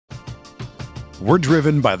We're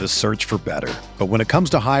driven by the search for better. But when it comes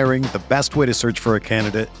to hiring, the best way to search for a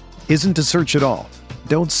candidate isn't to search at all.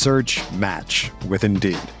 Don't search, match with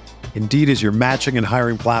Indeed. Indeed is your matching and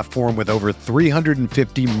hiring platform with over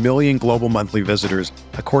 350 million global monthly visitors,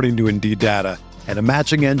 according to Indeed data, and a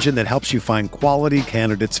matching engine that helps you find quality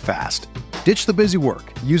candidates fast. Ditch the busy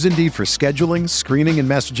work. Use Indeed for scheduling, screening, and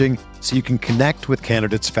messaging so you can connect with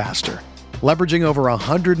candidates faster. Leveraging over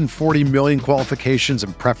 140 million qualifications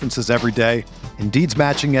and preferences every day, Indeed's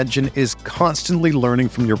matching engine is constantly learning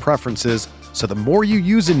from your preferences, so the more you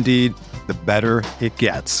use Indeed, the better it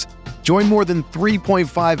gets. Join more than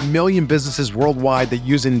 3.5 million businesses worldwide that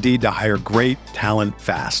use Indeed to hire great talent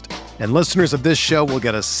fast. And listeners of this show will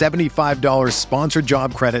get a $75 sponsored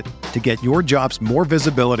job credit to get your jobs more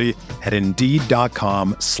visibility at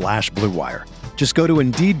Indeed.com/Blue Wire. Just go to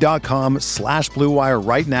Indeed.com/Blue Wire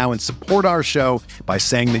right now and support our show by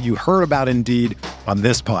saying that you heard about Indeed on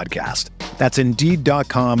this podcast. That's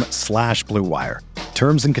Indeed.com/Blue Wire.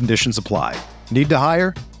 Terms and conditions apply. Need to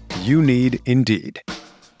hire? You need Indeed.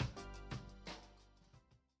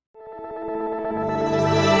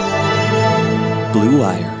 Blue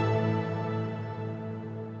Wire.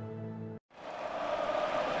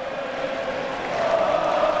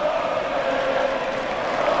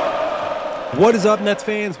 What is up, Nets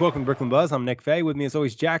fans? Welcome to Brooklyn Buzz. I'm Nick Fay. With me, as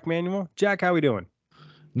always, Jack Manuel. Jack, how we doing?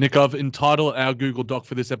 Nick, I've entitled our Google Doc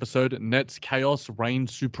for this episode, Nets Chaos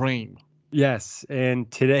Reigns Supreme. Yes,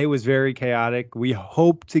 and today was very chaotic. We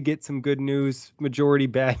hope to get some good news, majority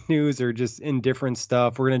bad news, or just indifferent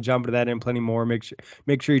stuff. We're going to jump into that and plenty more. Make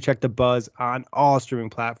sure you check the Buzz on all streaming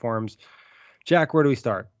platforms. Jack, where do we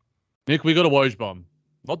start? Nick, we got a Woj bomb.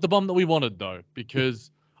 Not the bomb that we wanted, though,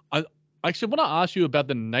 because I actually want to ask you about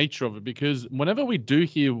the nature of it, because whenever we do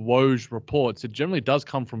hear Woj reports, it generally does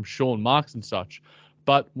come from Sean Marks and such.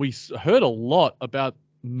 But we heard a lot about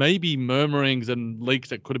maybe murmurings and leaks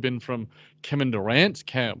that could have been from Kevin Durant's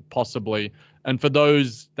camp, possibly. And for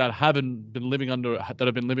those that have been living under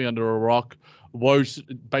a rock, Woj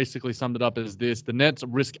basically summed it up as this: the Nets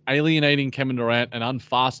risk alienating Kevin Durant and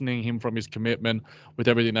unfastening him from his commitment with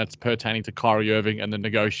everything that's pertaining to Kyrie Irving and the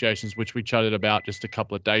negotiations, which we chatted about just a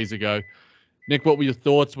couple of days ago. Nick, what were your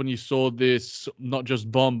thoughts when you saw this, not just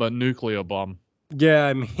bomb, but nuclear bomb? Yeah,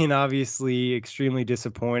 I mean, obviously extremely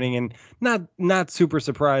disappointing and not super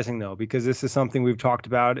surprising, though, because this is something we've talked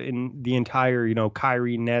about in the entire,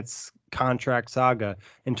 Kyrie Nets contract saga,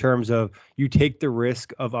 in terms of you take the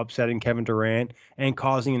risk of upsetting Kevin Durant and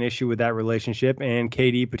causing an issue with that relationship, and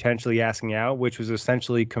KD potentially asking out, which was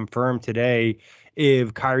essentially confirmed today.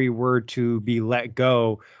 If Kyrie were to be let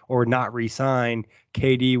go or not re-signed,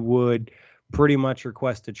 KD would pretty much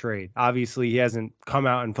request a trade. Obviously, he hasn't come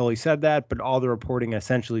out and fully said that, but all the reporting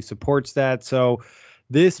essentially supports that. So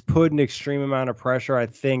this put an extreme amount of pressure, I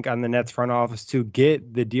think, on the Nets front office to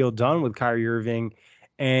get the deal done with Kyrie Irving,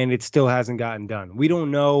 and it still hasn't gotten done. We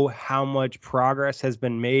don't know how much progress has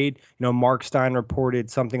been made. Mark Stein reported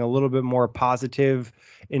something a little bit more positive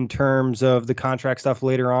in terms of the contract stuff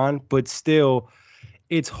later on, but still,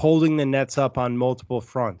 it's holding the Nets up on multiple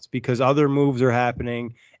fronts because other moves are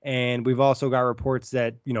happening. And we've also got reports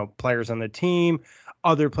that, players on the team,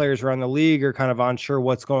 other players around the league are kind of unsure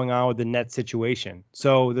what's going on with the Nets situation.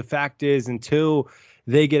 So the fact is, until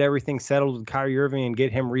they get everything settled with Kyrie Irving and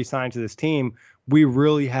get him re-signed to this team, we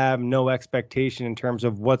really have no expectation in terms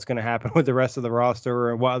of what's going to happen with the rest of the roster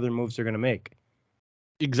or what other moves they're going to make.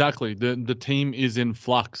 Exactly. The team is in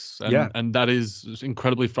flux, and that is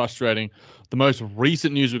incredibly frustrating. The most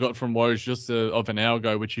recent news we got from Woj just of an hour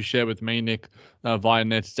ago, which you shared with me, Nick, via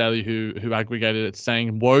Nets Daily, who aggregated it,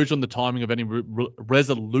 saying Woj on the timing of any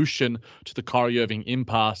resolution to the Kyrie Irving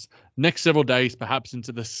impasse next several days, perhaps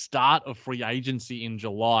into the start of free agency in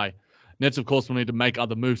July. Nets, of course, will need to make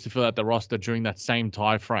other moves to fill out the roster during that same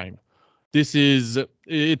time frame. It's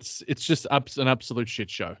just an absolute shit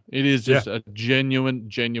show. It is just a genuine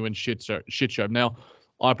shit show. Now,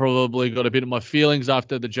 I probably got a bit of my feelings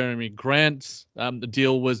after the Jeremy Grant the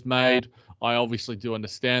deal was made. I obviously do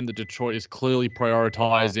understand that Detroit is clearly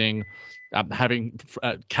prioritizing having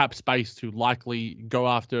cap space to likely go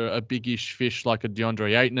after a big-ish fish like a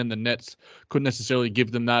DeAndre Ayton, and the Nets couldn't necessarily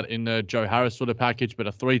give them that in a Joe Harris sort of package, but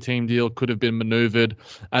a 3-team deal could have been maneuvered,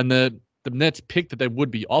 and the Nets pick that they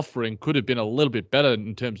would be offering could have been a little bit better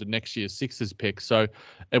in terms of next year's Sixers pick. So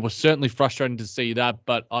it was certainly frustrating to see that,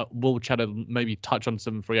 but we'll maybe touch on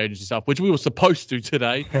some free agency stuff, which we were supposed to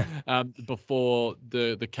today before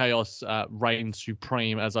the chaos reigns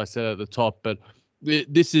supreme, as I said at the top. But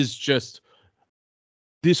this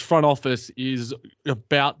front office is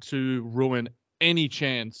about to ruin any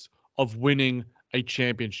chance of winning a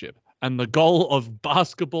championship. And the goal of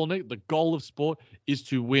basketball, Nick, the goal of sport is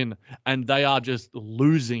to win. And they are just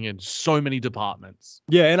losing in so many departments.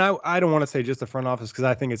 Yeah, and I don't want to say just the front office because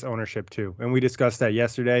I think it's ownership too. And we discussed that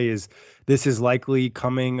yesterday. This is likely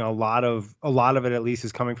coming, a lot of it at least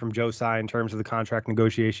is coming from Joe Tsai in terms of the contract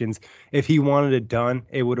negotiations. If he wanted it done,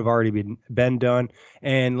 it would have already been done.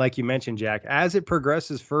 And like you mentioned, Jack, as it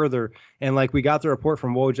progresses further, and like we got the report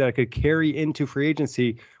from Woj that it could carry into free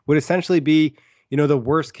agency, would essentially be, the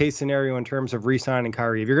worst case scenario in terms of re-signing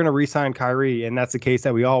Kyrie. If you're going to re-sign Kyrie, and that's the case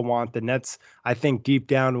that we all want, the Nets, I think deep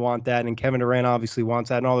down want that, and Kevin Durant obviously wants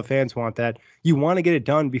that, and all the fans want that. You want to get it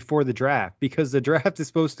done before the draft, because the draft is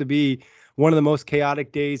supposed to be one of the most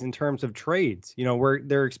chaotic days in terms of trades. Where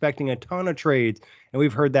they're expecting a ton of trades, and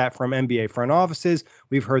we've heard that from NBA front offices.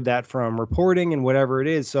 We've heard that from reporting and whatever it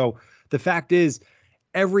is. So the fact is,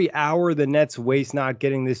 every hour the Nets waste not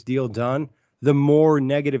getting this deal done, the more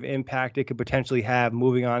negative impact it could potentially have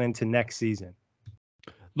moving on into next season.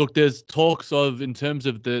 Look, there's talks of, in terms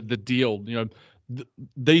of the deal,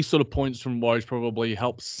 these sort of points from Woj probably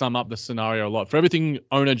help sum up the scenario a lot. For everything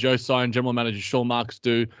owner Joe Tsai and general manager Sean Marks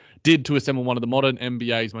did to assemble one of the modern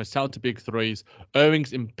NBA's most talented big threes,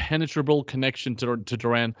 Irving's impenetrable connection to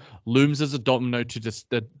Durant looms as a domino to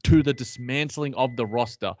the dismantling of the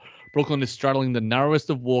roster. Brooklyn is straddling the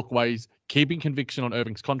narrowest of walkways, keeping conviction on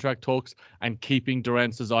Irving's contract talks and keeping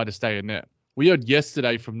Durant's desire to stay in net. We heard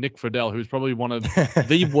yesterday from Nick Friedel, who's probably one of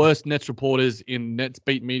the worst Nets reporters in Nets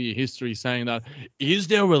beat media history, saying that, is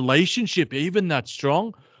their relationship even that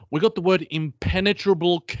strong? We got the word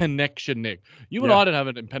impenetrable connection, Nick. You and I don't have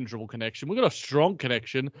an impenetrable connection. We got a strong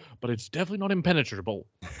connection, but it's definitely not impenetrable.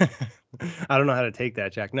 I don't know how to take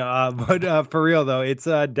that, Jack. No, but for real, though, it's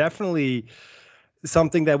definitely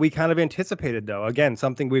something that we kind of anticipated, though. Again,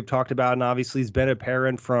 something we've talked about, and obviously has been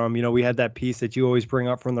apparent from, we had that piece that you always bring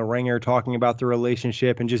up from The Ringer talking about the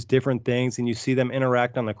relationship and just different things, and you see them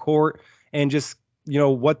interact on the court and just,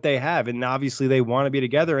 what they have. And obviously they want to be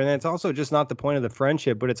together. And it's also just not the point of the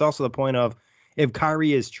friendship, but it's also the point of, if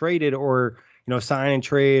Kyrie is traded or, sign and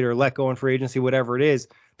trade or let go in free agency, whatever it is,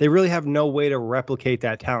 they really have no way to replicate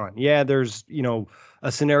that talent. Yeah, there's,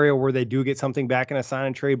 a scenario where they do get something back in a sign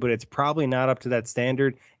and trade, but it's probably not up to that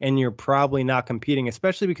standard, and you're probably not competing,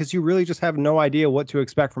 especially because you really just have no idea what to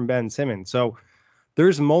expect from Ben Simmons. So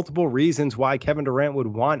there's multiple reasons why Kevin Durant would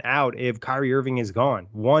want out if Kyrie Irving is gone.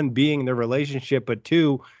 One being the relationship, but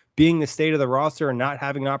two being the state of the roster and not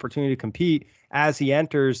having an opportunity to compete as he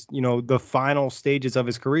enters, the final stages of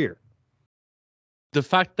his career. The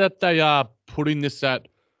fact that they are putting this at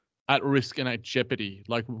risk and at jeopardy,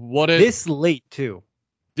 this late too.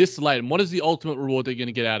 This late, and what is the ultimate reward they're going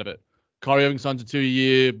to get out of it? Kyrie Irving signs a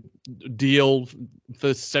 2-year deal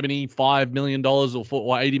for $75 million or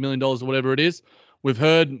 $80 million or whatever it is. We've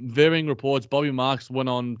heard varying reports. Bobby Marks went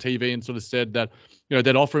on TV and sort of said that,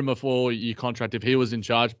 they'd offer him a 4-year contract if he was in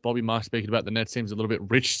charge. Bobby Marks, speaking about the Nets, seems a little bit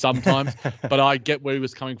rich sometimes, but I get where he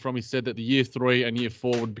was coming from. He said that the year 3 and year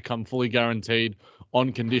 4 would become fully guaranteed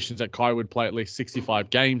on conditions that Kyrie would play at least 65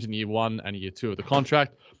 games in year 1 and year 2 of the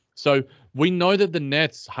contract. So we know that the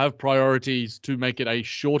Nets have priorities to make it a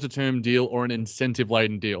shorter term deal or an incentive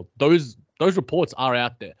laden deal. Those reports are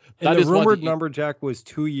out there. And the rumored number, Jack, was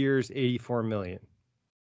 2 years, $84 million.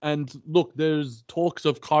 And look, there's talks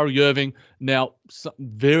of Kyrie Irving now,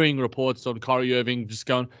 varying reports on Kyrie Irving just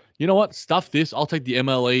going, you know what, stuff this. I'll take the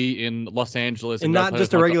MLE in Los Angeles. And not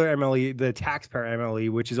just a regular MLE, the taxpayer MLE,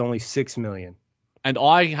 which is only $6 million. And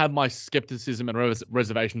I have my skepticism and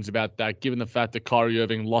reservations about that, given the fact that Kyrie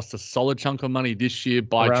Irving lost a solid chunk of money this year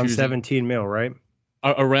by around 17 mil, right?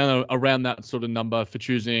 Around that sort of number for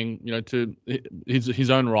choosing, to his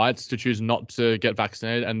own rights to choose not to get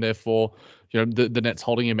vaccinated, and therefore, the Nets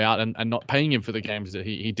holding him out and not paying him for the games that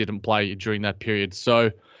he didn't play during that period.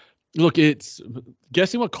 So, look, it's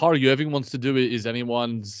guessing what Kyrie Irving wants to do is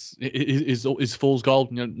fool's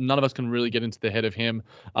gold. None of us can really get into the head of him,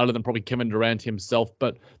 other than probably Kevin Durant himself.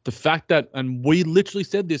 But the fact that, and we literally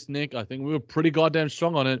said this, Nick, I think we were pretty goddamn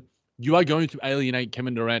strong on it. You are going to alienate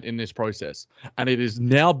Kevin Durant in this process. And it is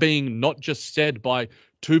now being not just said by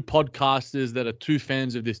two podcasters that are two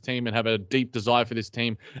fans of this team and have a deep desire for this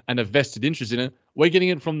team and a vested interest in it. We're getting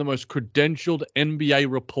it from the most credentialed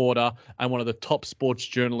NBA reporter and one of the top sports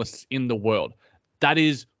journalists in the world. That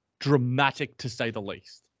is dramatic, to say the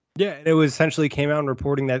least. Yeah, and it was essentially came out in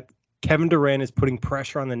reporting that Kevin Durant is putting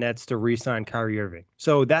pressure on the Nets to re-sign Kyrie Irving.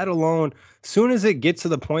 So that alone, soon as it gets to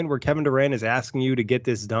the point where Kevin Durant is asking you to get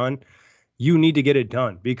this done, you need to get it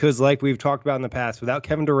done, because like we've talked about in the past, without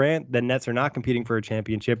Kevin Durant, the Nets are not competing for a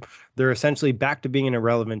championship. They're essentially back to being an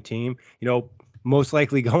irrelevant team, most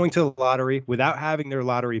likely going to the lottery without having their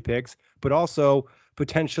lottery picks, but also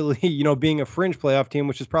potentially, being a fringe playoff team,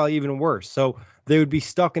 which is probably even worse. So they would be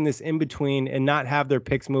stuck in this in between and not have their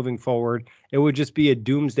picks moving forward. It would just be a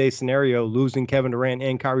doomsday scenario, losing Kevin Durant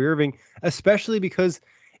and Kyrie Irving, especially because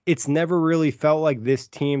it's never really felt like this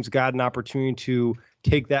team's got an opportunity to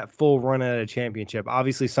take that full run at a championship.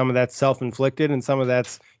 Obviously, some of that's self-inflicted and some of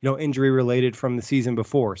that's, injury related from the season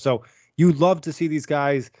before. So you'd love to see these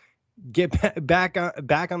guys get back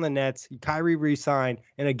on the Nets, Kyrie re-sign,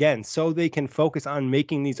 and again, so they can focus on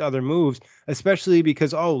making these other moves, especially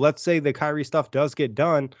because, let's say the Kyrie stuff does get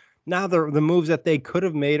done. Now the moves that they could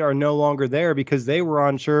have made are no longer there because they were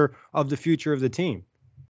unsure of the future of the team.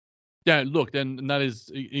 Yeah, look, and that is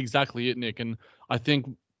exactly it, Nick. And I think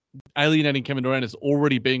alienating Kevin Durant is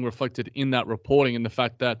already being reflected in that reporting, and the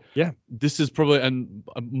fact that this is probably and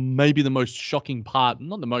maybe the most shocking part,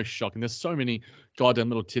 not the most shocking. There's so many goddamn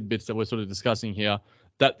little tidbits that we're sort of discussing here,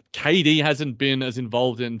 that KD hasn't been as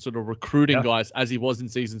involved in sort of recruiting guys as he was in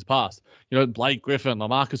seasons past. Blake Griffin,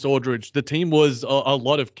 LaMarcus Aldridge, the team was a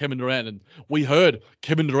lot of Kevin Durant, and we heard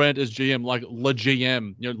Kevin Durant as GM, like Le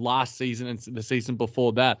GM, last season and the season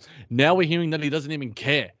before that. Now we're hearing that he doesn't even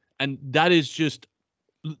care, and that is just.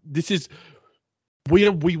 This is we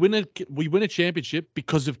win a championship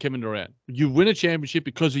because of Kevin Durant. You win a championship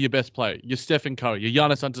because of your best player, your Stephen Curry, your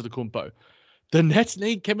Giannis Antetokounmpo. The Nets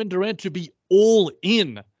need Kevin Durant to be all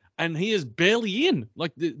in, and he is barely in.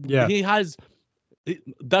 He has.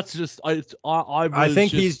 That's just I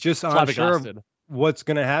think he's just unsure of what's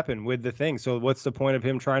going to happen with the thing. So what's the point of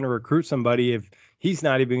him trying to recruit somebody if he's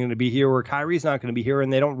not even going to be here, or Kyrie's not going to be here,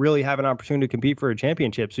 and they don't really have an opportunity to compete for a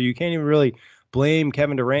championship? So you can't even really blame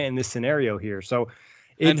Kevin Durant in this scenario here. So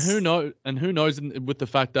who knows with the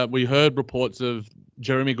fact that we heard reports of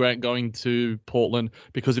Jeremy Grant going to Portland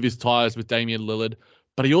because of his ties with Damian Lillard,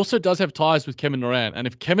 but he also does have ties with Kevin Durant. And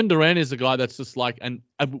if Kevin Durant is a guy that's just and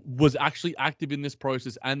was actually active in this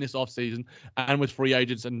process and this offseason and with free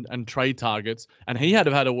agents and trade targets, and he had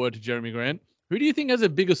a word to Jeremy Grant, who do you think has a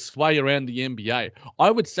bigger sway around the NBA? I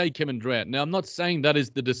would say Kevin Durant. Now, I'm not saying that is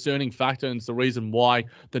the discerning factor and it's the reason why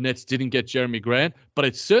the Nets didn't get Jeremy Grant, but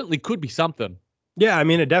it certainly could be something. Yeah, I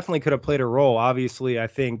mean, it definitely could have played a role. Obviously, I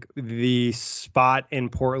think the spot in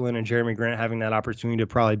Portland and Jeremy Grant having that opportunity to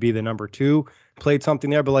probably be the number 2 played something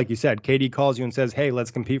there. But like you said, KD calls you and says, hey,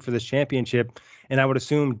 let's compete for this championship. And I would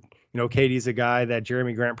assume KD's a guy that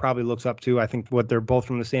Jeremy Grant probably looks up to. I think they're both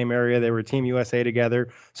from the same area. They were Team USA together.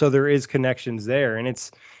 So there is connections there. And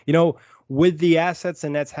it's, with the assets the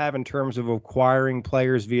Nets have in terms of acquiring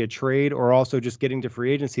players via trade or also just getting to free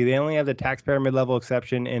agency, they only have the taxpayer mid-level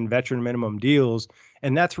exception and veteran minimum deals.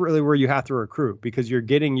 And that's really where you have to recruit, because you're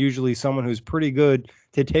getting usually someone who's pretty good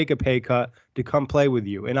to take a pay cut to come play with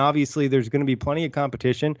you. And obviously there's going to be plenty of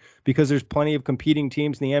competition because there's plenty of competing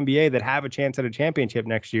teams in the NBA that have a chance at a championship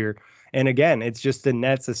next year. And again, it's just the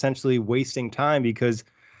Nets essentially wasting time because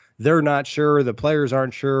they're not sure, the players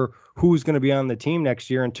aren't sure who's going to be on the team next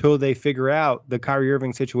year until they figure out the Kyrie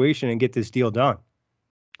Irving situation and get this deal done.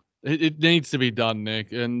 It needs to be done,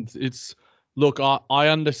 Nick. And look, I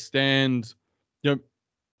understand,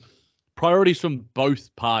 priorities from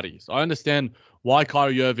both parties. I understand why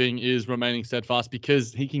Kyrie Irving is remaining steadfast,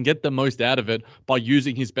 because he can get the most out of it by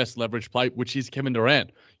using his best leverage play, which is Kevin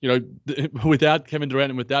Durant. Without Kevin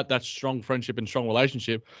Durant and without that strong friendship and strong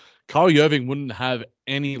relationship, Kyrie Irving wouldn't have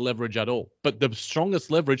any leverage at all. But the strongest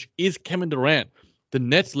leverage is Kevin Durant. The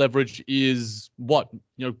Nets' leverage is what?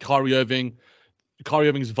 Kyrie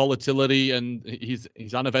Irving's volatility and his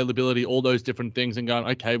unavailability, all those different things, and going,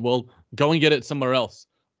 okay, well, go and get it somewhere else.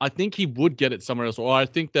 I think he would get it somewhere else. Or I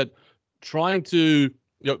think that trying to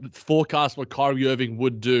forecast what Kyrie Irving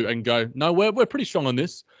would do and go, no, we're pretty strong on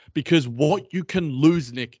this, because what you can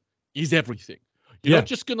lose, Nick, is everything. You're not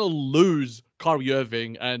just going to lose Kyrie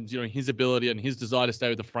Irving and his ability and his desire to stay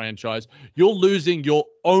with the franchise. You're losing your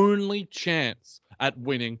only chance at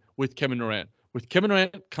winning with Kevin Durant. With Kevin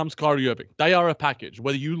Durant comes Kyrie Irving. They are a package,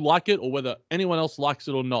 whether you like it or whether anyone else likes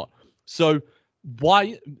it or not. So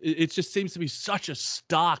why it just seems to be such a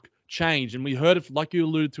stark change, and we heard it, like you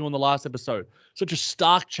alluded to on the last episode, such a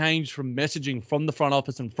stark change from messaging from the front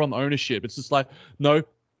office and from ownership. It's just like, no,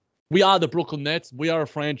 we are the Brooklyn Nets. We are a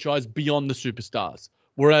franchise beyond the superstars.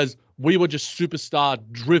 Whereas we were just superstar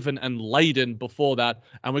driven and laden before that,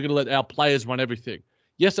 and we're going to let our players run everything.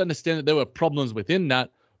 Yes, I understand that there were problems within that,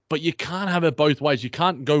 but you can't have it both ways. You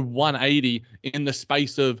can't go 180 in the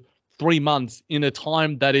space of 3 months in a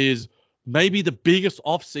time that is maybe the biggest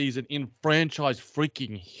offseason in franchise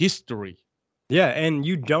freaking history. Yeah, and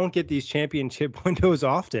you don't get these championship windows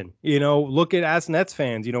often. Look at us Nets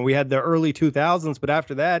fans. We had the early 2000s, but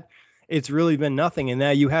after that, it's really been nothing. And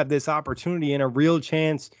now you have this opportunity and a real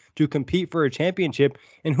chance to compete for a championship.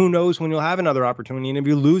 And who knows when you'll have another opportunity. And if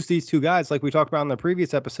you lose these two guys, like we talked about in the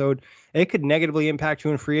previous episode, it could negatively impact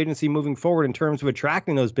you in free agency moving forward in terms of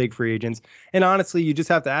attracting those big free agents. And honestly, you just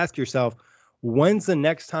have to ask yourself, when's the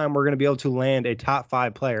next time we're going to be able to land a top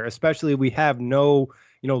 5 player, especially we have no,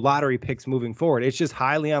 lottery picks moving forward. It's just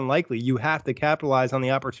highly unlikely. You have to capitalize on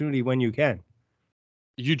the opportunity when you can.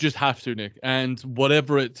 You just have to, Nick, and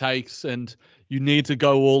whatever it takes, and you need to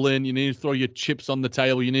go all in. You need to throw your chips on the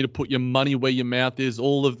table. You need to put your money where your mouth is.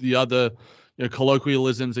 All of the other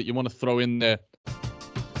colloquialisms that you want to throw in there.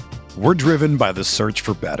 We're driven by the search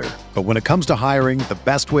for better. But when it comes to hiring, the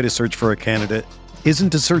best way to search for a candidate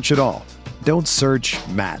isn't to search at all. Don't search,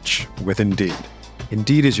 match with Indeed.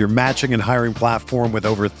 Indeed is your matching and hiring platform with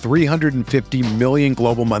over 350 million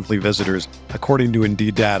global monthly visitors, according to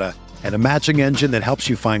Indeed data, and a matching engine that helps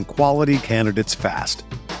you find quality candidates fast.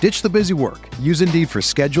 Ditch the busy work. Use Indeed for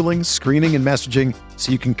scheduling, screening, and messaging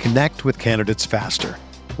so you can connect with candidates faster.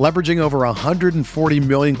 Leveraging over 140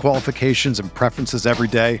 million qualifications and preferences every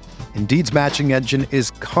day, Indeed's matching engine is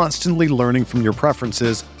constantly learning from your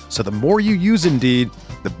preferences, so the more you use Indeed,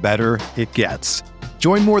 the better it gets.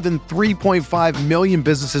 Join more than 3.5 million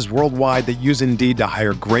businesses worldwide that use Indeed to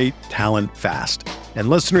hire great talent fast. And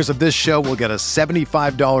listeners of this show will get a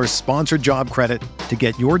 $75 sponsored job credit to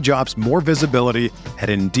get your jobs more visibility at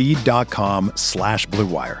Indeed.com/Blue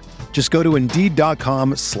Wire. Just go to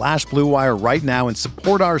Indeed.com/Blue Wire right now and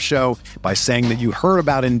support our show by saying that you heard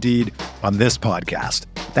about Indeed on this podcast.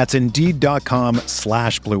 That's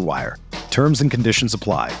Indeed.com/Blue Wire. Terms and conditions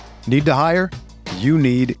apply. Need to hire? You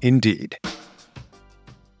need Indeed.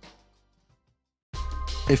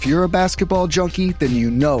 If you're a basketball junkie, then you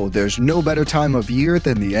know there's no better time of year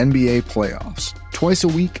than the NBA playoffs. Twice a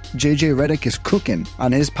week, JJ Redick is cooking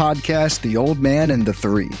on his podcast, The Old Man and the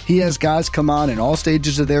Three. He has guys come on in all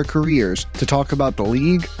stages of their careers to talk about the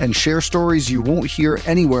league and share stories you won't hear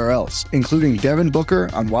anywhere else, including Devin Booker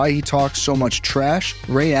on why he talks so much trash,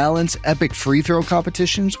 Ray Allen's epic free throw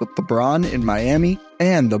competitions with LeBron in Miami,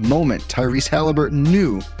 and the moment Tyrese Halliburton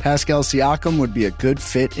knew Pascal Siakam would be a good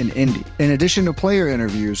fit in Indy. In addition to player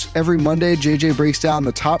interviews, every Monday JJ breaks down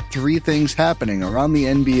the top 3 things happening around the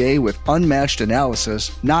NBA with unmatched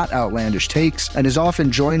analysis, not outlandish takes, and is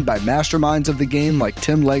often joined by masterminds of the game like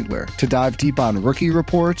Tim Legler to dive deep on rookie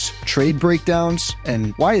reports, trade breakdowns,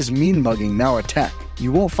 and why is mean mugging now a tech?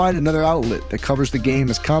 You won't find another outlet that covers the game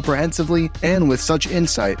as comprehensively and with such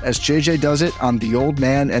insight as JJ does it on The Old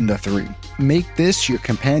Man and the Three. Make this your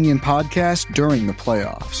companion podcast during the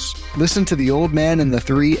playoffs. Listen to The Old Man and the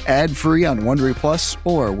Three ad-free on Wondery Plus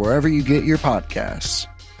or wherever you get your podcasts.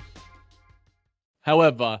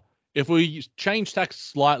 However, if we change tack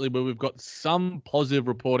slightly, where we've got some positive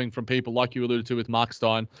reporting from people like you alluded to with Mark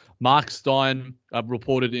Stein. Mark Stein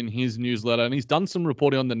reported in his newsletter, and he's done some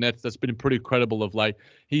reporting on the Nets that's been pretty credible of late.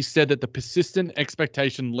 He said that the persistent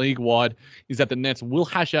expectation league-wide is that the Nets will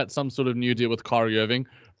hash out some sort of new deal with Kyrie Irving.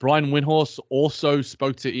 Brian Windhorst also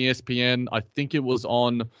spoke to ESPN, I think it was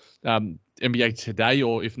on NBA Today,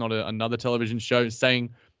 or if not another television show,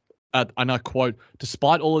 saying, and I quote,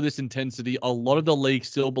 despite all of this intensity, a lot of the league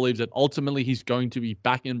still believes that ultimately he's going to be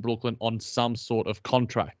back in Brooklyn on some sort of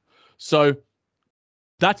contract. So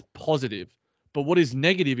that's positive. But what is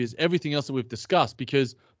negative is everything else that we've discussed,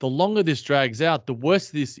 because the longer this drags out, the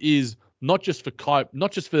worse this is, not just for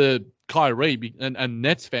Kyrie and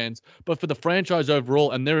Nets fans, but for the franchise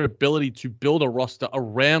overall and their ability to build a roster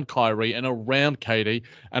around Kyrie and around KD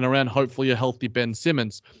and around hopefully a healthy Ben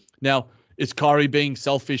Simmons. Now, is Kyrie being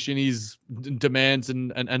selfish in his demands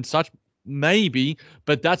and such? Maybe,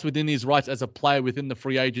 but that's within his rights as a player within the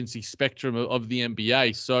free agency spectrum of the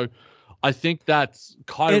NBA. So I think that's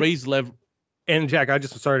Kyrie's level. And Jack, I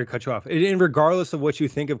just sorry to cut you off. And regardless of what you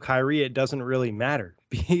think of Kyrie, it doesn't really matter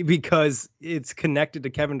because it's connected to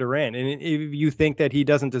Kevin Durant. And if you think that he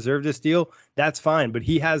doesn't deserve this deal, that's fine. But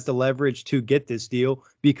he has the leverage to get this deal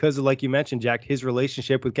because of, like you mentioned, Jack, his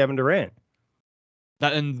relationship with Kevin Durant.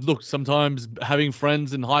 And look, sometimes having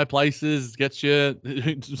friends in high places gets you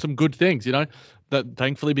some good things, you know. That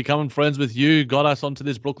thankfully becoming friends with you got us onto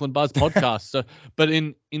this Brooklyn Buzz podcast. So, but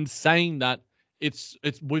in saying that, it's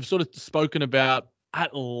we've sort of spoken about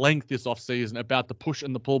at length this offseason about the push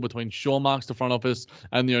and the pull between Sean Marks, the front office,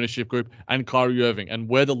 and the ownership group, and Kyrie Irving, and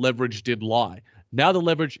where the leverage did lie. Now the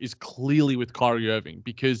leverage is clearly with Kyrie Irving,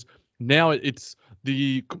 because now it's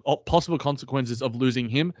the possible consequences of losing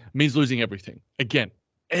him means losing everything. Again,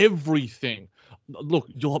 everything. Look,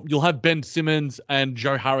 you'll have Ben Simmons and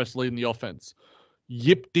Joe Harris leading the offense.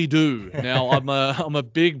 Yip-de-doo. Now, I'm a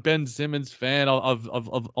big Ben Simmons fan. I've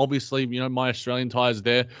obviously, my Australian ties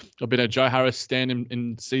there. I've been a Joe Harris stan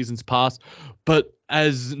in seasons past. But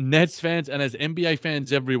as Nets fans and as NBA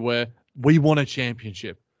fans everywhere, we want a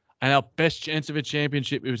championship. And our best chance of a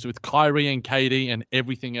championship is with Kyrie and KD and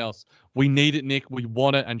everything else. We need it, Nick. We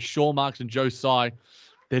want it. And Sean Marks and Joe Tsai,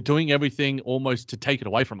 they're doing everything almost to take it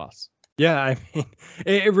away from us. Yeah, I mean,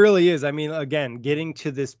 it really is. I mean, again, getting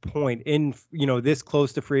to this point in, this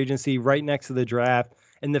close to free agency, right next to the draft,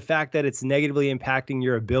 and the fact that it's negatively impacting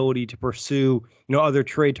your ability to pursue, other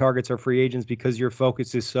trade targets or free agents because your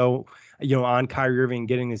focus is so, on Kyrie Irving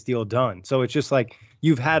getting this deal done. So it's just like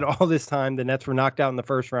you've had all this time. The Nets were knocked out in the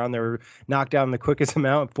first round. They were knocked out in the quickest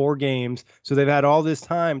amount, 4 games. So they've had all this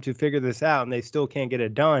time to figure this out, and they still can't get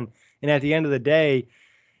it done. And at the end of the day,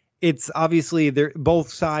 it's obviously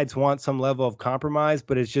both sides want some level of compromise,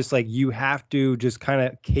 but it's just like you have to just kind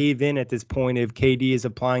of cave in at this point if KD is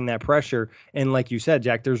applying that pressure. And like you said,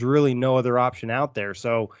 Jack, there's really no other option out there.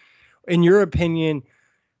 So in your opinion,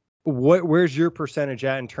 where's your percentage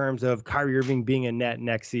at in terms of Kyrie Irving being a Net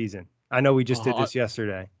next season? I know we just did this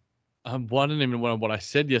yesterday. I don't even know what I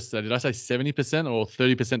said yesterday. Did I say 70% or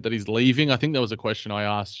 30% that he's leaving? I think that was a question I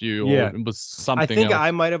asked you. Or it was something. I think else. I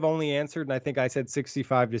might have only answered, and I think I said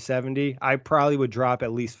 65 to 70. I probably would drop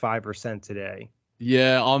at least 5% today.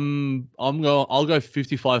 Yeah, I'll go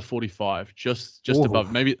 55-45, just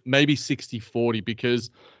above, maybe 60-40, because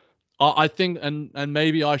I think, and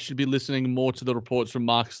maybe I should be listening more to the reports from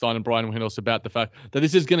Mark Stein and Brian Windhorst about the fact that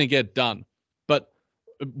this is going to get done. But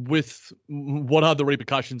with what are the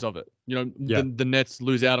repercussions of it? The Nets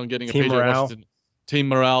lose out on getting a PJ Washington. Team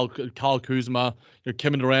morale, Kyle Kuzma,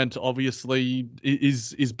 Kevin Durant obviously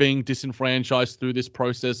is being disenfranchised through this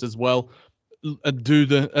process as well.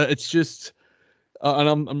 It's just, and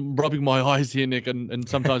I'm rubbing my eyes here, Nick, and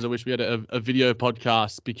sometimes I wish we had a video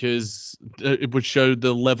podcast because it would show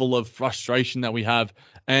the level of frustration that we have.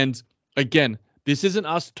 And again, this isn't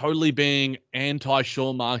us totally being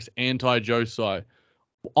anti-Sean Marks, anti-Joe Tsai.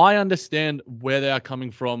 I understand where they are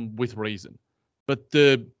coming from with reason, but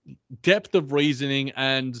the depth of reasoning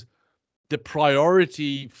and the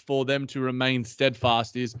priority for them to remain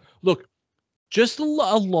steadfast is, look, just a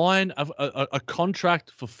line of a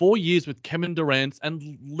contract for 4 years with Kevin Durant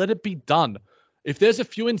and let it be done. If there's a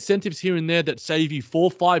few incentives here and there that save you $4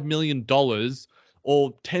 or $5 million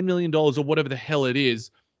or $10 million or whatever the hell it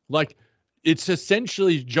is, like, it's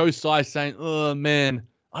essentially Joe Tsai saying, oh man,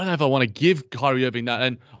 I don't know if I want to give Kyrie Irving that.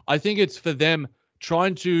 And I think it's for them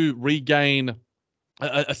trying to regain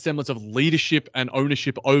a semblance of leadership and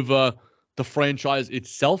ownership over the franchise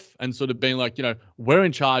itself and sort of being like, we're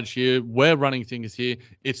in charge here. We're running things here.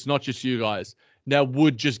 It's not just you guys. Now,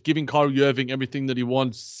 would just giving Kyrie Irving everything that he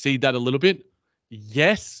wants see that a little bit?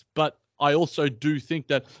 Yes, but I also do think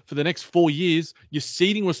that for the next 4 years, you're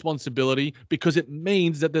ceding responsibility because it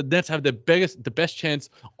means that the Nets have the best chance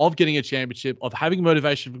of getting a championship, of having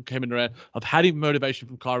motivation from Kevin Durant, of having motivation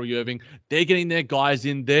from Kyrie Irving. They're getting their guys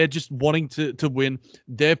in. They're just wanting to win.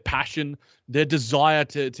 Their passion, their desire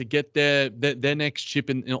to get their next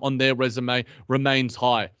chip on their resume remains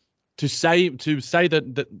high. To say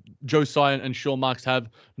that Joe Tsai and Sean Marks have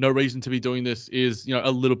no reason to be doing this is, a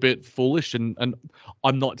little bit foolish, and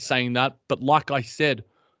I'm not saying that, but like I said,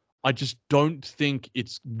 I just don't think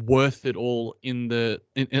it's worth it all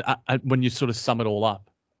when you sort of sum it all up.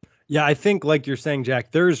 Yeah, I think like you're saying,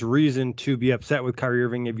 Jack, there's reason to be upset with Kyrie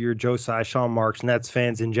Irving if you're Joe Tsai, Sean Marks, Nets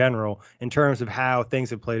fans in general, in terms of how things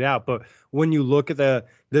have played out. But when you look at the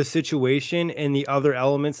situation and the other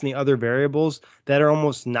elements and the other variables that are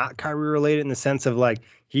almost not Kyrie related in the sense of like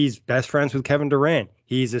he's best friends with Kevin Durant,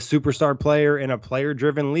 he's a superstar player in a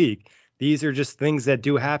player-driven league. These are just things that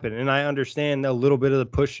do happen. And I understand a little bit of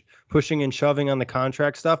the pushing and shoving on the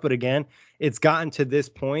contract stuff. But again, it's gotten to this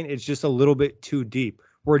point. It's just a little bit too deep,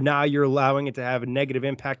 where now you're allowing it to have a negative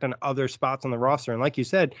impact on other spots on the roster. And like you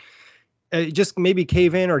said, just maybe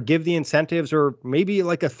cave in or give the incentives, or maybe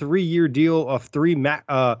like a 3-year deal of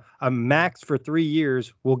a max for 3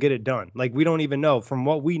 years will get it done. Like, we don't even know. From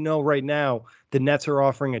what we know right now, the Nets are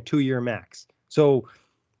offering a 2-year max. So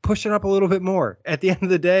push it up a little bit more. At the end of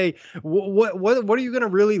the day, what are you going to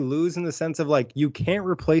really lose in the sense of like, you can't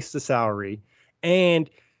replace the salary, and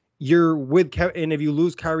you're with Kevin, and if you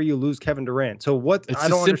lose Kyrie, you lose Kevin Durant. So what? It's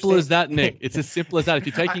as simple as that, Nick. It's as simple as that. If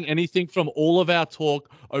you're taking anything from all of our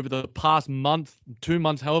talk over the past month, 2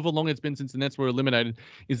 months, however long it's been since the Nets were eliminated,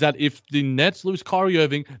 is that if the Nets lose Kyrie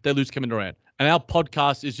Irving, they lose Kevin Durant. And our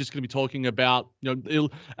podcast is just going to be talking about,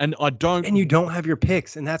 and you don't have your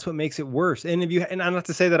picks, and that's what makes it worse. And and I'm not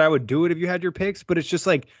to say that I would do it if you had your picks, but it's just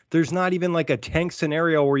like, there's not even like a tank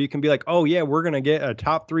scenario where you can be like, oh yeah, we're going to get a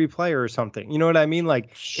top 3 player or something. You know what I mean?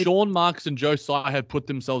 Like Sean Marks and Joe Tsai have put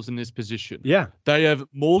themselves in this position. Yeah. They have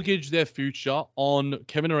mortgaged their future on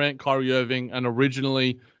Kevin Durant, Kyrie Irving, and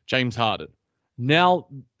originally James Harden. Now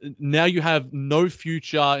you have no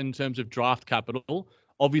future in terms of draft capital.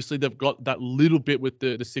 Obviously, they've got that little bit with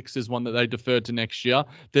the Sixers one that they deferred to next year.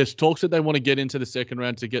 There's talks that they want to get into the second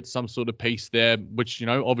round to get some sort of piece there, which,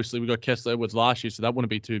 obviously we got Kessler Edwards last year, so that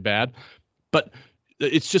wouldn't be too bad. But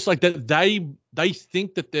it's just like that they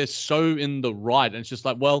think that they're so in the right. And it's just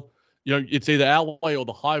like, well, it's either our way or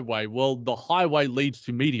the highway. Well, the highway leads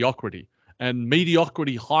to mediocrity. And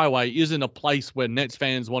mediocrity highway isn't a place where Nets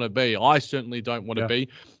fans want to be. I certainly don't want to be.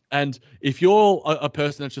 And if you're a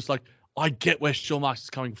person that's just like, I get where Sean Marks is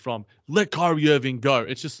coming from, let Kyrie Irving go.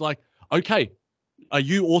 It's just like, okay, are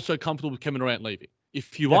you also comfortable with Kevin Durant leaving?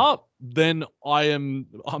 If you are, then I'm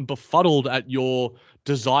befuddled at your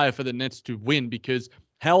desire for the Nets to win, because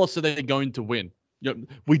how else are they going to win?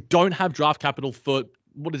 We don't have draft capital for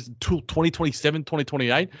what is it, 2027,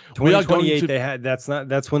 2028? 2028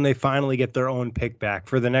 that's when they finally get their own pick back.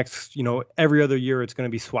 For the next, every other year it's going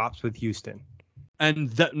to be swaps with Houston. And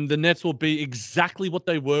the Nets will be exactly what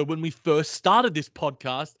they were when we first started this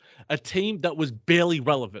podcast, a team that was barely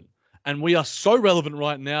relevant. And we are so relevant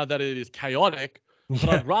right now that it is chaotic. But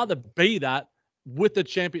I'd rather be that with a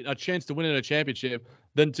chance to win in a championship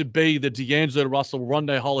than to be the D'Angelo Russell,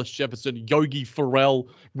 Rondé Hollis Jefferson, Yogi Ferrell,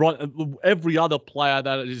 every other player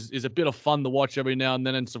that is a bit of fun to watch every now and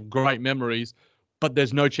then and some great memories, but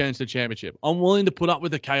there's no chance to championship. I'm willing to put up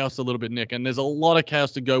with the chaos a little bit, Nick, and there's a lot of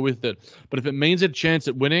chaos to go with it. But if it means a chance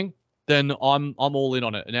at winning, then I'm all in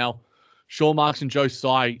on it. Now, Sean Marks and Joe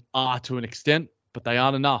Tsai are to an extent, but they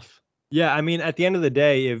aren't enough. Yeah, I mean, at the end of the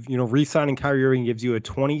day, if, re-signing Kyrie Irving gives you a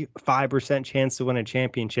 25% chance to win a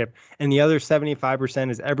championship, and the other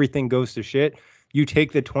 75% is everything goes to shit, you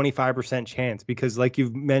take the 25% chance, because like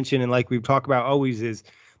you've mentioned and like we've talked about always is,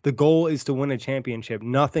 the goal is to win a championship.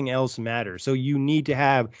 Nothing else matters. So you need to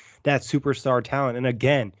have that superstar talent. And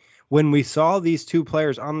again, when we saw these two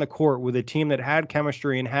players on the court with a team that had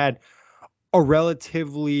chemistry and had a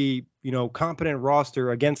relatively, competent roster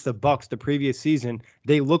against the Bucks the previous season,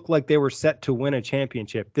 they looked like they were set to win a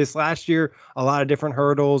championship. This last year, a lot of different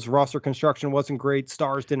hurdles. Roster construction wasn't great.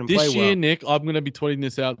 Stars didn't play well. This year, Nick, I'm going to be tweeting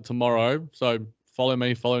this out tomorrow. So follow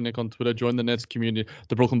me, follow Nick on Twitter, join the Nets community,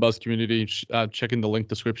 the Brooklyn Buzz community, check in the link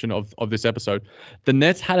description of this episode. The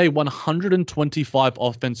Nets had a 125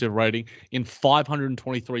 offensive rating in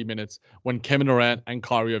 523 minutes when Kevin Durant and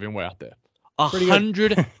Kyrie Irving were out there.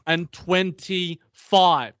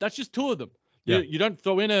 125. That's just two of them. Yeah. You don't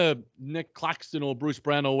throw in a Nick Claxton or Bruce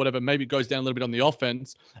Brown or whatever. Maybe it goes down a little bit on the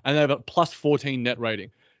offense, and they have a plus 14 net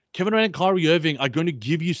rating. Kevin Durant and Kyrie Irving are going to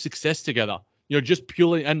give you success together. Just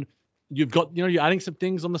purely, and you've got, you're adding some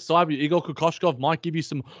things on the side. Igor Kokoshkov might give you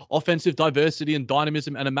some offensive diversity and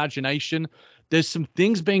dynamism and imagination. There's some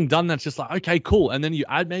things being done that's just like, okay, cool. And then you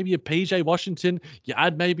add maybe a PJ Washington. You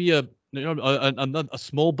add maybe a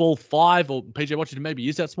small ball 5, or PJ Washington maybe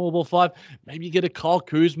is that small ball 5. Maybe you get a Kyle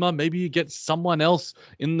Kuzma. Maybe you get someone else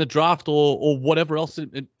in the draft or whatever else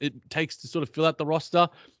it takes to sort of fill out the roster.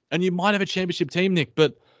 And you might have a championship team, Nick,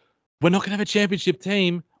 but we're not going to have a championship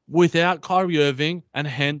team without Kyrie Irving and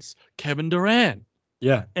hence Kevin Durant.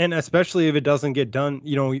 Yeah, and especially if it doesn't get done,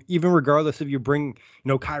 even regardless if you bring,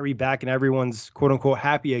 Kyrie back and everyone's quote unquote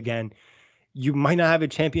happy again, you might not have a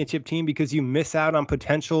championship team because you miss out on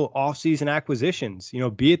potential offseason acquisitions,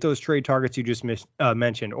 be it those trade targets you just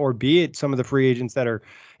mentioned, or be it some of the free agents that are,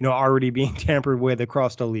 already being tampered with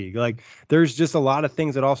across the league. Like, there's just a lot of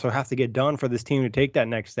things that also have to get done for this team to take that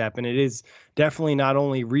next step. And it is definitely not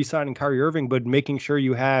only re-signing Kyrie Irving, but making sure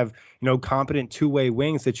you have, competent two-way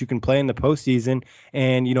wings that you can play in the postseason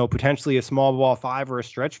and, potentially a small ball 5 or a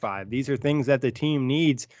stretch 5. These are things that the team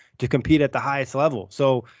needs to compete at the highest level.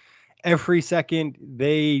 So every second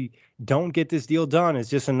they don't get this deal done is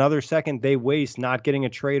just another second they waste not getting a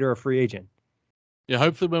trade or a free agent. Yeah,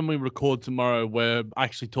 hopefully when we record tomorrow, we're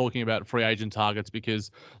actually talking about free agent targets, because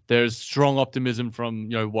there's strong optimism from,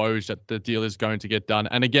 Woj that the deal is going to get done.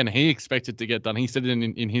 And again, he expected to get done. He said it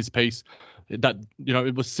in his piece that,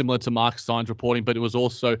 it was similar to Mark Stein's reporting, but it was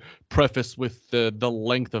also prefaced with the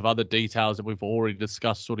length of other details that we've already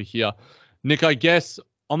discussed sort of here. Nick, I guess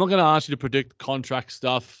I'm not going to ask you to predict contract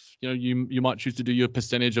stuff. You might choose to do your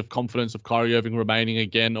percentage of confidence of Kyrie Irving remaining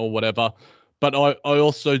again or whatever. But I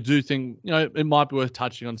also do think, it might be worth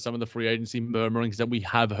touching on some of the free agency murmurings that we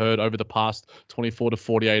have heard over the past 24 to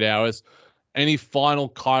 48 hours. Any final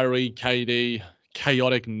Kyrie, KD,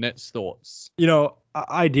 chaotic Nets thoughts?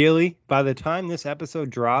 Ideally, by the time this episode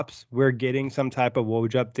drops, we're getting some type of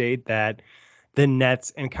Woj update that the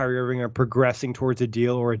Nets and Kyrie Irving are progressing towards a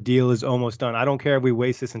deal, or a deal is almost done. I don't care if we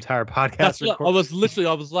waste this entire podcast. That's what I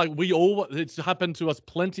was like, it's happened to us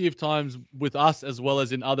plenty of times with us, as well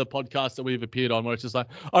as in other podcasts that we've appeared on, where it's just like,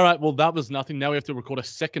 all right, well, that was nothing. Now we have to record a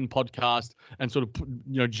second podcast and sort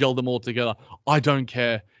of, gel them all together. I don't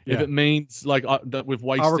care. Yeah. If it means that we've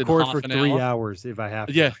wasted I'll record half for an 3 hour. hours if I have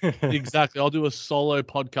to. Yeah, exactly. I'll do a solo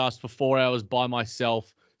podcast for 4 hours by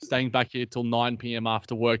myself, staying back here till 9 p.m.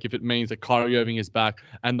 after work if it means that Kyrie Irving is back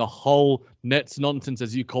and the whole Nets nonsense,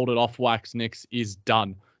 as you called it, off wax, Knicks, is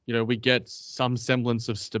done. We get some semblance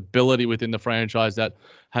of stability within the franchise that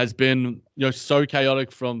has been, so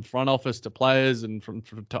chaotic from front office to players and from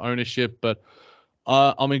to ownership. But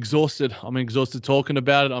I'm exhausted. I'm exhausted talking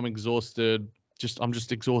about it. I'm exhausted. I'm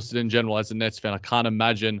just exhausted in general as a Nets fan. I can't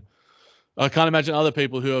imagine other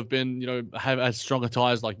people who have been, have as strong a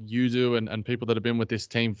ties like you do and people that have been with this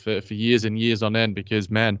team for years and years on end, because,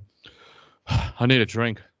 man, I need a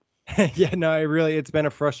drink. Yeah, no, it's been a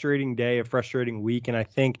frustrating day, a frustrating week. And I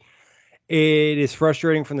think it is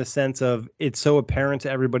frustrating from the sense of it's so apparent to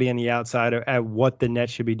everybody on the outside at what the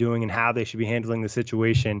Nets should be doing and how they should be handling the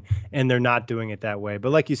situation. And they're not doing it that way.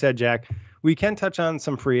 But like you said, Jack, we can touch on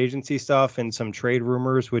some free agency stuff and some trade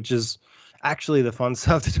rumors, which is actually the fun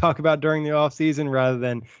stuff to talk about during the offseason, rather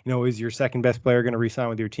than, is your second best player going to re-sign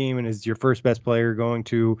with your team, and is your first best player going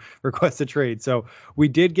to request a trade? So we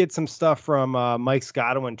did get some stuff from Mike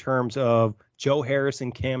Scotto in terms of Joe Harris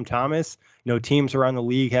and Cam Thomas. Teams around the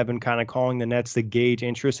league have been kind of calling the Nets to gauge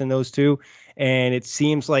interest in those two, and it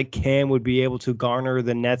seems like Cam would be able to garner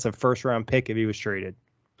the Nets a first-round pick if he was traded.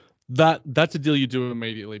 That's a deal you do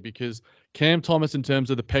immediately, because Cam Thomas, in terms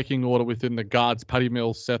of the pecking order within the guards, Patty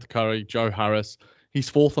Mills, Seth Curry, Joe Harris, he's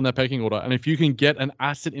fourth on that pecking order. And if you can get an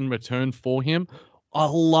asset in return for him, I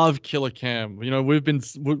love Killer Cam. We've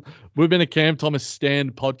been a Cam Thomas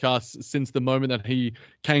stand podcast since the moment that he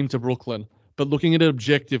came to Brooklyn. But looking at it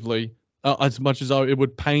objectively, as much as it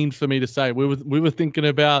would pain for me to say, we were thinking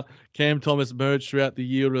about Cam Thomas merge throughout the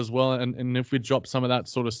year as well. And if we drop some of that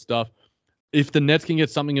sort of stuff, if the Nets can get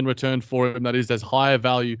something in return for him that is as high a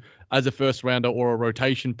value as a first rounder or a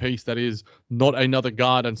rotation piece that is not another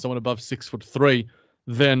guard and someone above 6'3",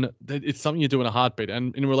 then it's something you do in a heartbeat.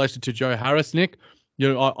 And in relation to Joe Harris, Nick,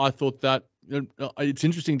 I thought that it's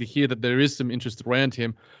interesting to hear that there is some interest around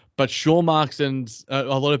him. But Sean Marks and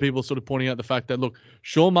a lot of people sort of pointing out the fact that, look,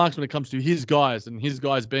 Sean Marks, when it comes to his guys, and his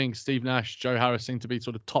guys being Steve Nash, Joe Harris, seem to be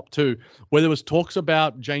sort of top two, where there was talks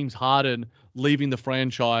about James Harden leaving the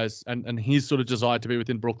franchise and his sort of desire to be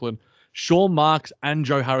within Brooklyn, Sean Marks and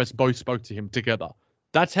Joe Harris both spoke to him together.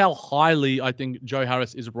 That's how highly I think Joe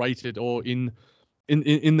Harris is rated, or in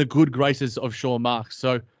the good graces of Sean Marks.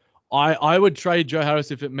 So I would trade Joe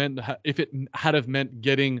Harris if it had have meant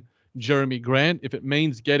getting Jeremy Grant, if it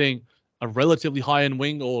means getting a relatively high-end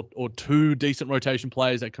wing or two decent rotation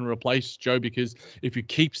players that can replace Joe, because if you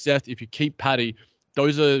keep Seth, if you keep Patty,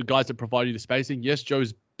 those are guys that provide you the spacing. Yes,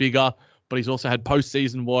 Joe's bigger, but he's also had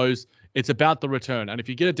postseason woes. It's about the return. And if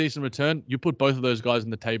you get a decent return, you put both of those guys on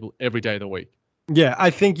the table every day of the week. Yeah, I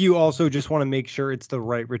think you also just want to make sure it's the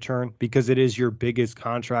right return, because it is your biggest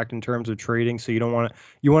contract in terms of trading. So you want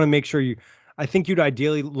to make sure I think you'd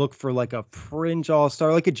ideally look for like a fringe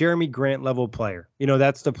all-star, like a Jeremy Grant level player.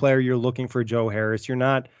 That's the player you're looking for, Joe Harris.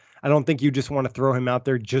 I don't think you just want to throw him out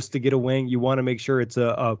there just to get a wing. You want to make sure it's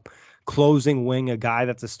a closing wing, a guy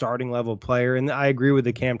that's a starting level player. And I agree with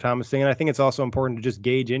the Cam Thomas thing. And I think it's also important to just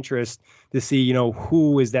gauge interest to see,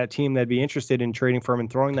 who is that team that'd be interested in trading for him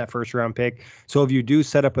and throwing that first round pick. So if you do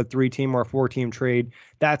set up a 3-team or a 4-team trade,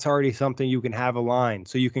 that's already something you can have aligned.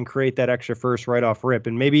 So you can create that extra first right off rip.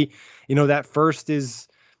 And maybe, that first is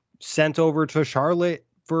sent over to Charlotte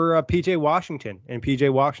for PJ Washington, and PJ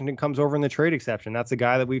Washington comes over in the trade exception. That's a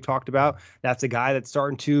guy that we've talked about. That's a guy that's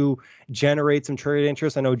starting to generate some trade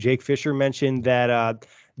interest. I know Jake Fisher mentioned that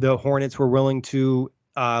the Hornets were willing to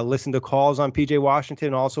listen to calls on PJ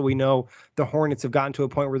Washington. Also, we know the Hornets have gotten to a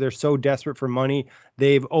point where they're so desperate for money,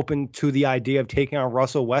 they've opened to the idea of taking on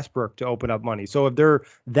Russell Westbrook to open up money. So if they're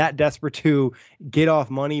that desperate to get off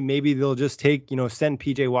money, maybe they'll just send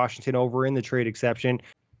PJ Washington over in the trade exception.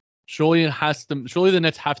 Surely the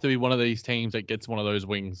Nets have to be one of these teams that gets one of those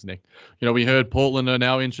wings, Nick. We heard Portland are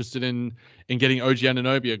now interested in getting OG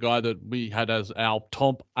Anunoby, a guy that we had as our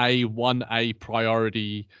top 1A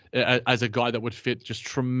priority, as a guy that would fit just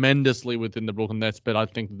tremendously within the Brooklyn Nets. But I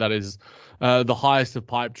think that is the highest of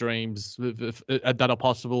pipe dreams that are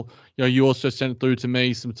possible. You also sent through to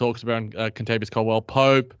me some talks about Kentavious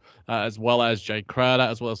Caldwell-Pope, as well as Jay Crowder,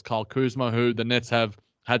 as well as Kyle Kuzma, who the Nets have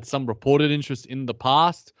had some reported interest in the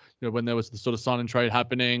past. When there was the sort of sign and trade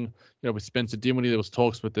happening, with Spencer Dinwiddie, there was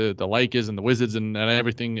talks with the Lakers and the Wizards and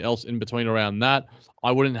everything else in between around that.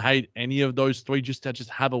 I wouldn't hate any of those three just to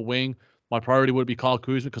have a wing. My priority would be Kyle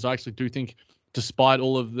Kuzma, because I actually do think, despite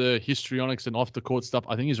all of the histrionics and off-the-court stuff,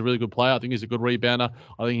 I think he's a really good player. I think he's a good rebounder.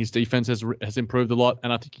 I think his defense has improved a lot,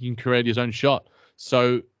 and I think he can create his own shot.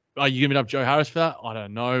 So are you giving up Joe Harris for that? I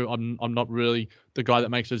don't know. I'm not really the guy that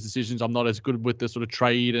makes those decisions. I'm not as good with the sort of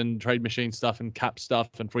trade machine stuff and cap stuff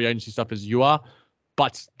and free agency stuff as you are.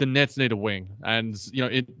 But the Nets need a wing. And,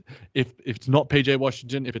 if it's not PJ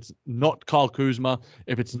Washington, if it's not Kyle Kuzma,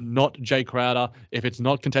 if it's not Jay Crowder, if it's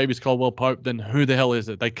not Kentavious Caldwell-Pope, then who the hell is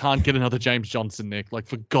it? They can't get another James Johnson, Nick. Like,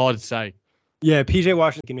 for God's sake. Yeah, PJ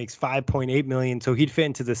Washington makes $5.8 million, so he'd fit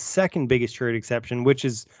into the second biggest trade exception, which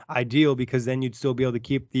is ideal because then you'd still be able to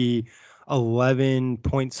keep the 11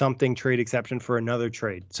 point something trade exception for another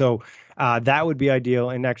trade. So that would be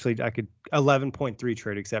ideal. And actually, I could 11.3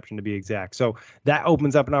 trade exception to be exact. So that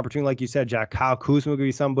opens up an opportunity, like you said, Jack. Kyle Kuzma could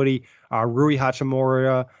be somebody. Rui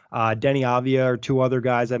Hachimura, Denny Avdia are two other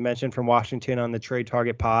guys I mentioned from Washington on the trade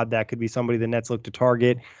target pod. That could be somebody the Nets look to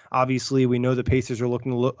target. Obviously, we know the Pacers are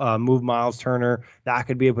looking to move Miles Turner. That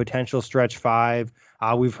could be a potential stretch five.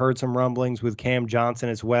 We've heard some rumblings with Cam Johnson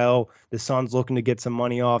as well. The Suns looking to get some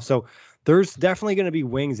money off. So there's definitely going to be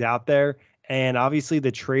wings out there. And obviously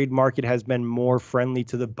the trade market has been more friendly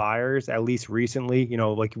to the buyers, at least recently.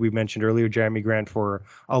 Like we mentioned earlier, Jeremy Grant for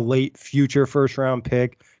a late future first round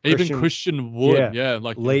pick. Even Christian Wood,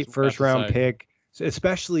 like late first round pick,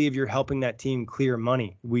 especially if you're helping that team clear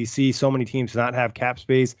money. We see so many teams not have cap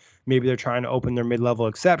space. Maybe they're trying to open their mid-level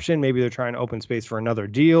exception. Maybe they're trying to open space for another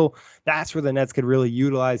deal. That's where the Nets could really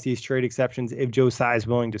utilize these trade exceptions if Joe Tsai is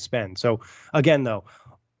willing to spend. So again, though,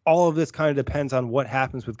 all of this kind of depends on what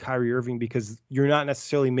happens with Kyrie Irving, because you're not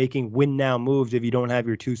necessarily making win now moves if you don't have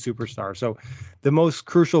your two superstars. So the most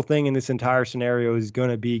crucial thing in this entire scenario is going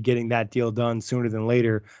to be getting that deal done sooner than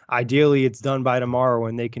later. Ideally, it's done by tomorrow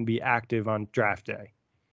and they can be active on draft day.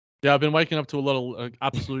 Yeah, I've been waking up to a lot of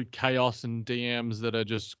absolute chaos and DMs that are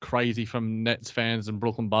just crazy from Nets fans and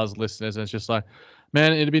Brooklyn Buzz listeners. And it's just like,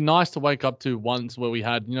 man, it'd be nice to wake up to once where we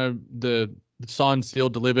had, the signed,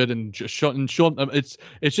 sealed, delivered, and just short. It's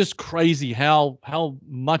just crazy how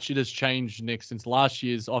much it has changed, Nick, since last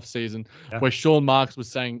year's offseason, where Sean Marks was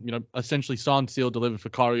saying, essentially signed, sealed, delivered for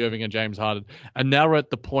Kyrie Irving and James Harden. And now we're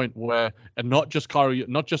at the point where, and not just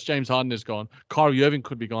James Harden is gone, Kyrie Irving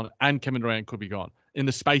could be gone and Kevin Durant could be gone in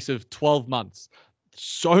the space of 12 months.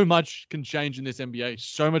 So much can change in this NBA.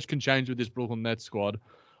 So much can change with this Brooklyn Nets squad.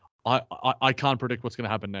 I can't predict what's going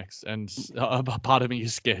to happen next. And a part of me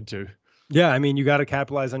is scared too. Yeah, I mean, you got to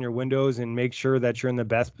capitalize on your windows and make sure that you're in the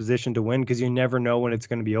best position to win, because you never know when it's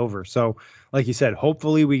going to be over. So, like you said,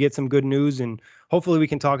 hopefully we get some good news, and hopefully we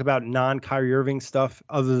can talk about non-Kyrie Irving stuff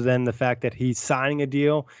other than the fact that he's signing a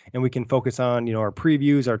deal, and we can focus on, our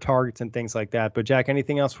previews, our targets, and things like that. But, Jack,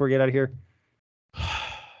 anything else before we get out of here?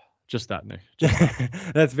 Just that, Nick.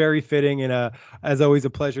 That's very fitting. And as always, a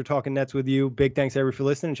pleasure talking Nets with you. Big thanks, everybody, for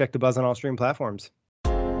listening. Check the Buzz on all stream platforms.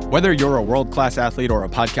 Whether you're a world-class athlete or a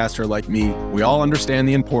podcaster like me, we all understand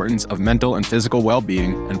the importance of mental and physical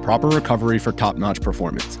well-being and proper recovery for top-notch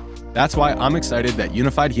performance. That's why I'm excited that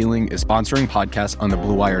Unified Healing is sponsoring podcasts on the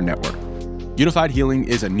Blue Wire Network. Unified Healing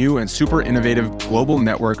is a new and super innovative global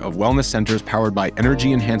network of wellness centers powered by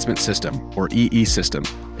Energy Enhancement System, or EE System.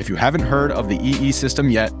 If you haven't heard of the EE System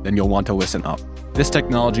yet, then you'll want to listen up. This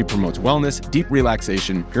technology promotes wellness, deep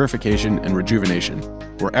relaxation, purification, and rejuvenation.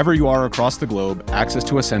 Wherever you are across the globe, access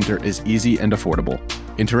to a center is easy and affordable.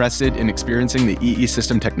 Interested in experiencing the EE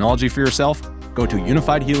System technology for yourself? Go to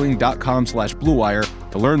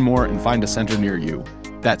unifiedhealing.com/bluewire to learn more and find a center near you.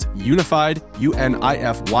 That's unified,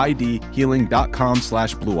 UNIFYD,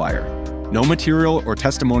 healing.com/bluewire. No material or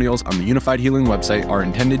testimonials on the Unified Healing website are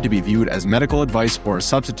intended to be viewed as medical advice or a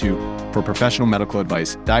substitute for professional medical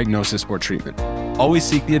advice, diagnosis, or treatment. Always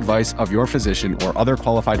seek the advice of your physician or other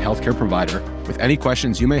qualified healthcare provider with any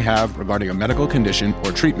questions you may have regarding a medical condition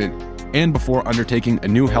or treatment, and before undertaking a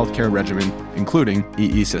new healthcare regimen, including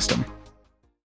EE System.